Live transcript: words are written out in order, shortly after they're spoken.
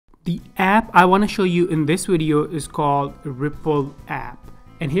The app I want to show you in this video is called Ripl app.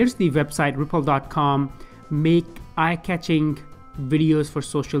 And here's the website, ripl.com. Make eye-catching videos for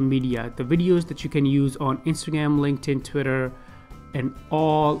social media. The videos that you can use on Instagram, LinkedIn, Twitter, and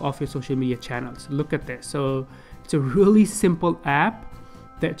all of your social media channels. Look at this. So it's a really simple app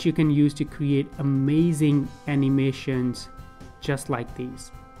that you can use to create amazing animations just like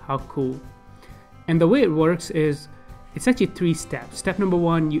these. How cool. And the way it works is it's actually 3 steps. Step number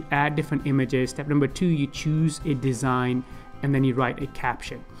 1, you add different images. Step number 2, you choose a design, and then you write a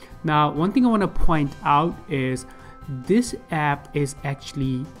caption. Now, one thing I want to point out is this app is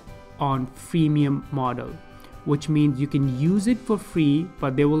actually on freemium model, which means you can use it for free,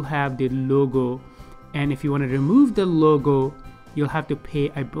 but they will have the logo. And if you want to remove the logo, you'll have to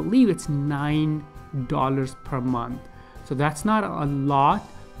pay, I believe it's $9 per month. So that's not a lot,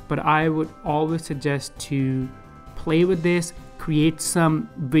 but I would always suggest to play with this, create some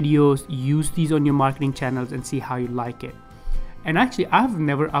videos, use these on your marketing channels and see how you like it. And actually, I've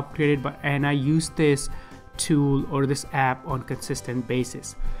never upgraded, and I use this tool or this app on a consistent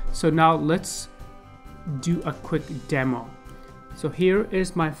basis. So now let's do a quick demo. So here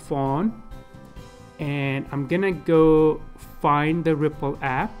is my phone, and I'm gonna go find the Ripl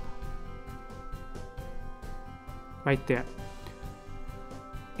app right there.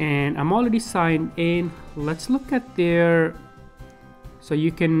 And I'm already signed in. Let's look at their, so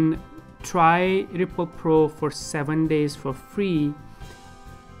you can try Ripl Pro for 7 days for free,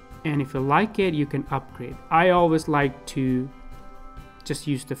 and if you like it, you can upgrade. I always like to just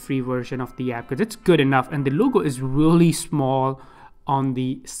use the free version of the app because it's good enough, and the logo is really small on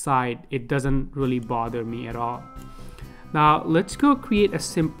the side. It doesn't really bother me at all. Now let's go create a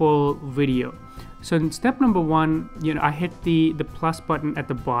simple video. So in step number 1, I hit the plus button at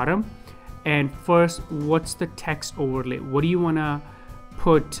the bottom, and first, what's the text overlay? What do you want to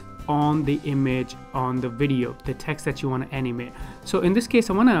put on the image, on the video, the text that you want to animate? So in this case,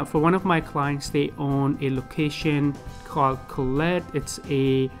 I want to, for one of my clients, they own a location called Colette.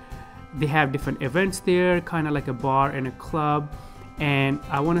 They have different events there, kind of like a bar and a club, and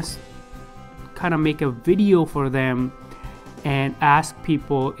I want to kind of make a video for them and ask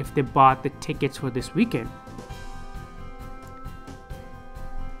people if they bought the tickets for this weekend.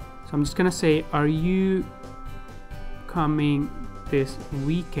 So I'm just gonna say, are you coming this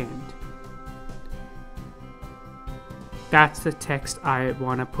weekend? That's the text I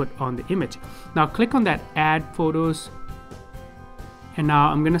want to put on the image. Now click on that add photos, and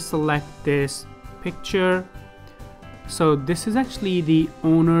now I'm gonna select this picture. So this is actually the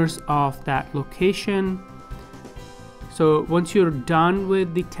owners of that location. So once you're done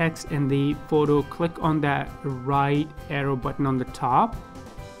with the text and the photo, click on that right arrow button on the top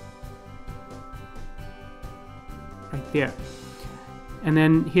right there. And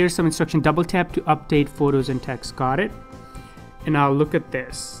then here's some instruction. Double tap to update photos and text. Got it? And now look at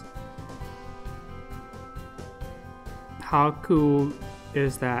this. How cool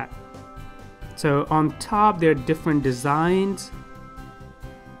is that? So on top there are different designs.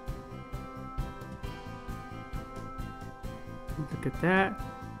 Look at that.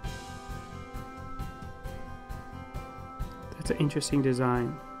 That's an interesting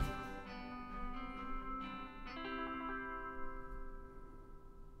design.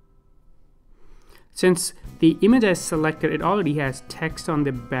 Since the image I selected, it already has text on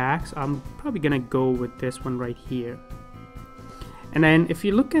the back, so I'm probably gonna go with this one right here. And then if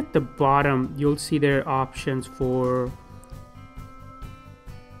you look at the bottom, you'll see there are options for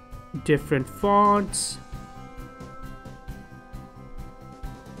different fonts,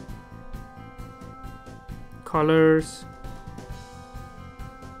 colors.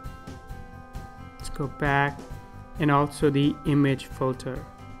 Let's go back, and also the image filter.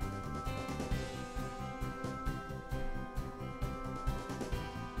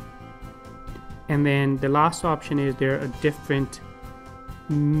 And then the last option is there are different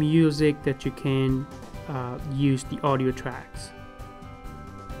music that you can use, the audio tracks.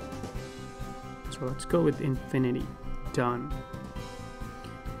 So let's go with infinity. Done.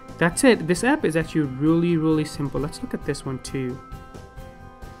 That's it. This app is actually really, really simple. Let's look at this one too.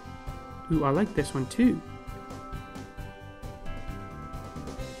 Ooh, I like this one too.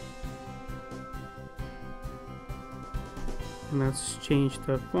 And let's change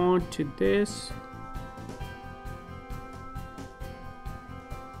the font to this.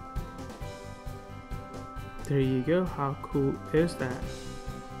 There you go. How cool is that?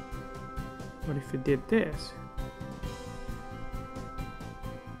 What if we did this?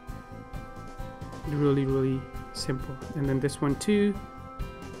 Really, really simple. And then this one too.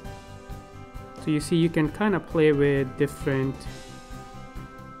 So you see, you can kind of play with different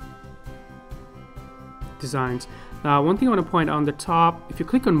designs. Now, one thing I want to point out on the top, if you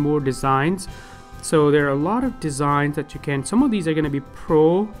click on more designs, so there are a lot of designs that you can, some of these are going to be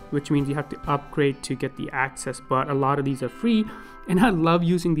pro, which means you have to upgrade to get the access, but a lot of these are free. And I love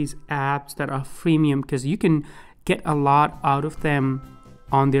using these apps that are freemium because you can get a lot out of them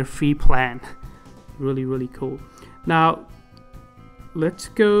on their free plan. Really, really cool. Now, let's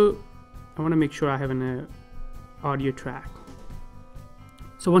go. I want to make sure I have an audio track.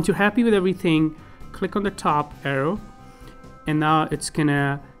 So once you're happy with everything, click on the top arrow, and now it's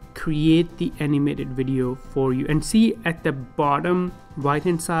gonna create the animated video for you. And see at the bottom right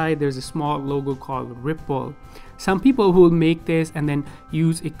hand side, there's a small logo called Ripl. Some people will make this and then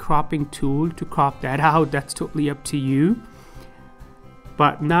use a cropping tool to crop that out. That's totally up to you.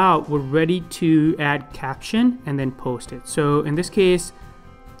 But now we're ready to add caption and then post it. So in this case,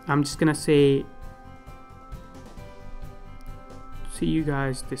 I'm just gonna say, see you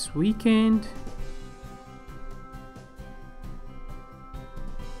guys this weekend.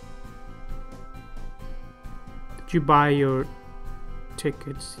 Did you buy your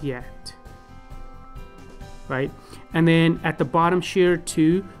tickets yet? Right? And then at the bottom, share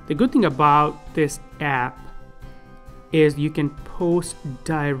to. The good thing about this app is you can post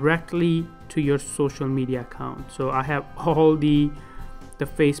directly to your social media account. So I have all the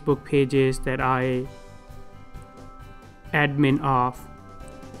Facebook pages that I admin of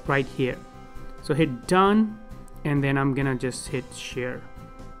right here. So hit done, and then I'm gonna just hit share,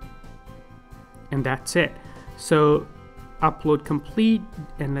 and that's it. So upload complete,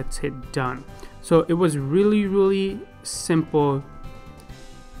 and let's hit done. So it was really, really simple.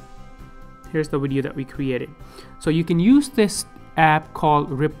 Here's the video that we created. So you can use this app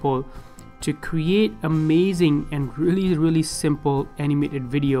called Ripl to create amazing and really, really simple animated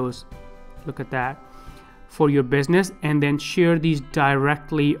videos. Look at that, for your business, and then share these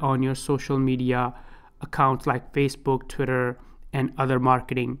directly on your social media accounts like Facebook, Twitter, and other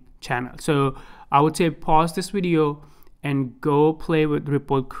marketing channels. So I would say pause this video and go play with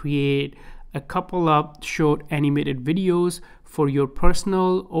Ripl, create a couple of short animated videos for your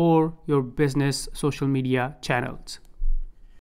personal or your business social media channels.